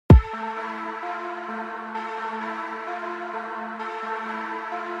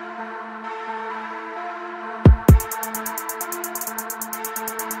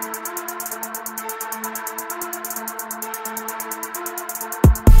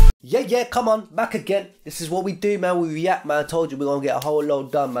Yeah, come on, back again. This is what we do, man. We react, man. I told you we're gonna get a whole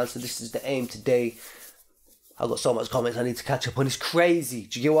load done, man. So this is the aim today. I've got so much comments I need to catch up on. It's crazy.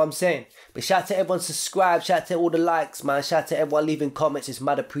 Do you get what I'm saying? But shout out to everyone subscribe. Shout out to all the likes, man. Shout out to everyone leaving comments. It's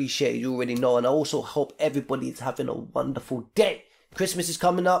mad appreciated. You already know. And I also hope everybody is having a wonderful day. Christmas is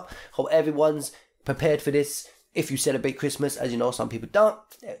coming up. Hope everyone's prepared for this. If you celebrate Christmas, as you know, some people don't.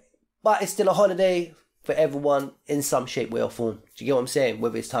 But it's still a holiday for everyone in some shape, way or form. Do you get what I'm saying?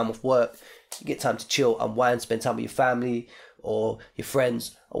 Whether it's time off work, you get time to chill, unwind, spend time with your family or your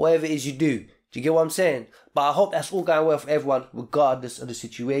friends or whatever it is you do. Do you get what I'm saying? But I hope that's all going well for everyone, regardless of the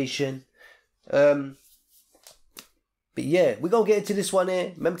situation. But yeah, we're going to get into this one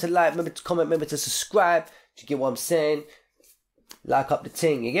here. Remember to like, remember to comment, remember to subscribe. Do you get what I'm saying? Like up the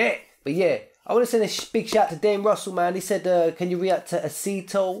thing, you get it? But yeah, I want to send a big shout out to Dame Russell, man. He said, can you react to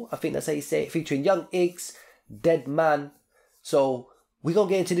Acito? I think that's how you say it. Featuring Young Iggz, Dead Man. So we're going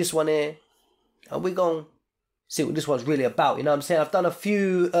to get into this one here. And we're going to see what this one's really about. You know what I'm saying? I've done a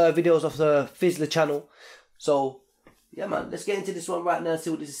few videos off the Fizzler channel. So, yeah, man. Let's get into this one right now and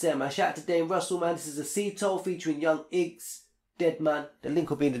see what this is saying, man. Shout out to Dame Russell, man. This is Acito featuring Young Iggz, Dead Man. The link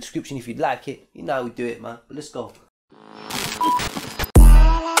will be in the description if you'd like it. You know how we do it, man. But let's go.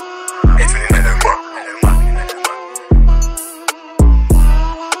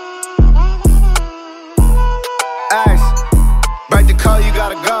 Break the code, you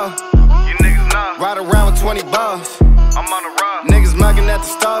gotta go. You niggas know. Ride around with 20 balls. I'm on the road. Niggas mugging at the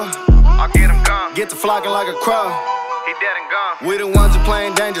store. I'll get them gone. Get to flocking like a crow. He dead and gone. We the ones who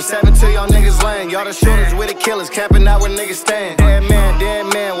playing danger. 7 to y'all niggas lane. Y'all the shooters, we the killers. Camping out where niggas stand. Dead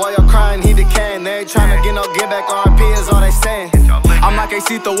man. While y'all crying, he decaying. They ain't trying to get no get back. RP is all they saying. I'm like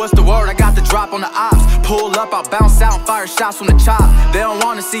Acito, what's the word? I got the drop on the ops. Pull up, I'll bounce out and fire shots from the chop. They don't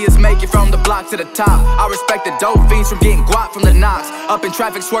wanna see us make it from the block to the top. I respect the dope fiends from getting guap from the knocks. Up in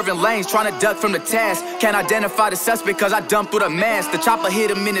traffic, swerving lanes, trying to duck from the task. Can't identify the suspect because I dumped through the mask. The chopper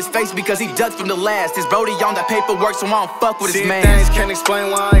hit him in his face because he ducked from the last. His brody on that paperwork, so I don't fuck with his man. Things can't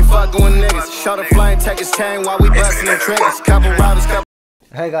explain why I ain't fucking with niggas. Show the flame, take his chain while we busting them triggers. Couple robbers, couple.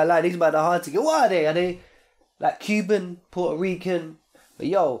 I ain't gonna lie, these man are hard to get. What are they? Are they like Cuban, Puerto Rican? But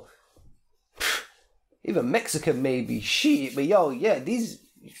yo, even Mexican maybe, shit. But yo, yeah, these,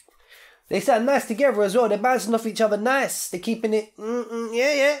 they sound nice together as well. They're bouncing off each other nice. They're keeping it,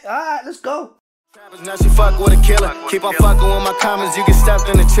 yeah. Alright, let's go. Now she fuck with a killer. Keep on fucking with my comments, you get stepped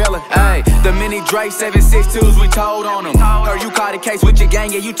in the chillin'. Hey, the mini Drake 762s, we told on him. Heard you caught a case with your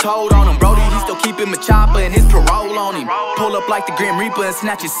gang, yeah, you told on him. Brody, he still keep him a chopper and his parole on him. Pull up like the Grim Reaper and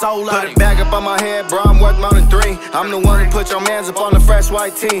snatch his soul out. Put it back up on my head, bro, I'm worth more than 3. I'm the one who put your mans up on the fresh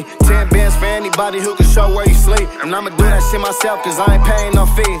white tee. 10 bands for anybody who can show where you sleep. And I'ma do that shit myself, cause I ain't paying no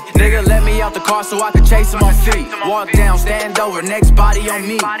fee. Nigga, let me out the car so I can chase him on feet. Walk down, stand over, next body on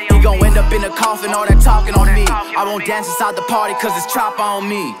me. He gon' end up in the coffin, all that talking on me. I won't dance inside the party cause it's chopper on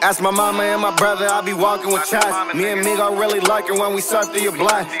me. Ask my mama and my brother, I be walking with shots. Me and Migo really like it when we surf through your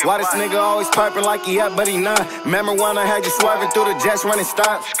block. Why this nigga always piping like he up but he not? Remember when I had you swerving through the jets running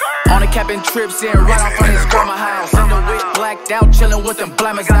stops? On the cabin trips in right off on his grandma house. In the whip blacked out, chilling with them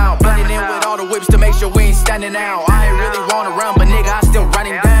blammers out. Blending in with all the whips to make sure we ain't standing out. I ain't really want to run but nigga I still run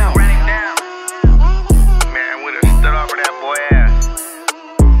him down. Man, we done stood over that boy ass.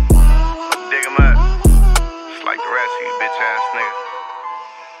 Dig him up. Like the rest of you bitch ass niggas.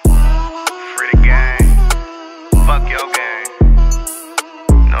 Free the gang. Fuck your gang.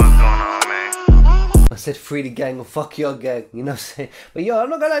 Know what's going on, man. I said free the gang or fuck your gang. You know what I'm saying? But yo, I'm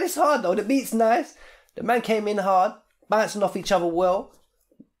not gonna lie, this hard though. The beat's nice. The man came in hard. Bouncing off each other well.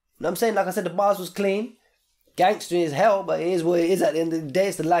 You know what I'm saying? Like I said, the bars was clean. Gangster as hell, but it is what it is at the end of the day.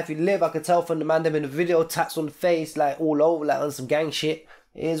 It's the life you live. I could tell from the man them in the video. Tats on the face, like all over, like on some gang shit.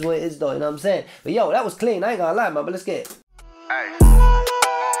 It is what it is though, you know what I'm saying? But yo, that was clean, I ain't gonna lie, man, but let's get it. Hey.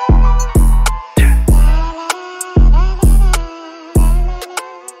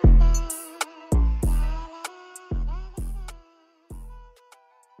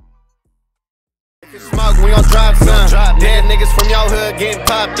 Smoke, we gon' drop some. Dead niggas from your hood getting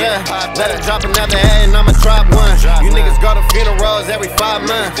popped up. Let it drop another head and I'ma drop one. You niggas go to funerals every 5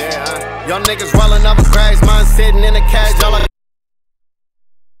 months. Y'all niggas rolling over graves, mine sitting in a cage.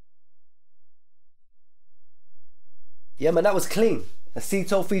 Yeah, man, that was clean.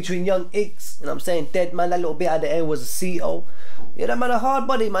 Acito featuring Young Iggz. You know what I'm saying? Dead Man, that little bit at the end was Acito. Yeah, that man a hard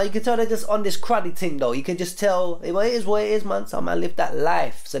body, man. You can tell they're just on this cruddy thing, though. You can just tell, well, it is what it is, man. Some man live that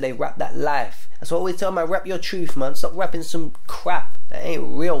life, so they rap that life. That's what I always tell man, rap your truth, man. Stop rapping some crap that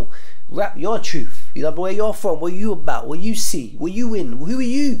ain't real. Rap your truth. You know where you're from, what you about, what you see, what you in, who are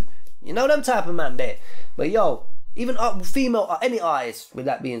you? You know them type of man there. But yo, Even female, any artist, with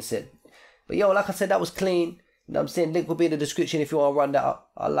that being said. But yo, like I said, that was clean. You know what I'm saying? Link will be in the description if you want to run that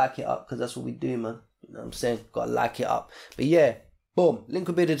up. I'll like it up because that's what we do, man. You know what I'm saying? Gotta like it up. But yeah, boom. Link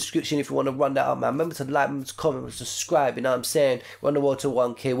will be in the description if you want to run that up, man. Remember to like, remember to comment, remember to subscribe. You know what I'm saying? We're on the road to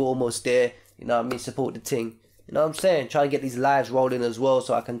 1K. We're almost there. You know what I mean? Support the thing. You know what I'm saying? Try and get these lives rolling as well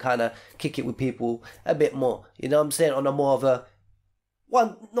so I can kind of kick it with people a bit more. You know what I'm saying? On a more of a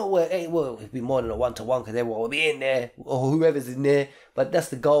it'd be more than a one-to-one because everyone will be in there or whoever's in there. But that's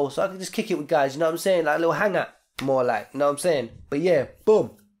the goal. So I can just kick it with guys. You know what I'm saying? Like a little hangout. More like, you know what I'm saying? But yeah,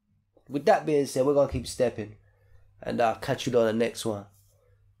 boom. With that being said, we're going to keep stepping. And I'll catch you on the next one.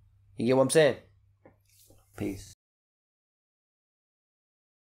 You get what I'm saying? Peace.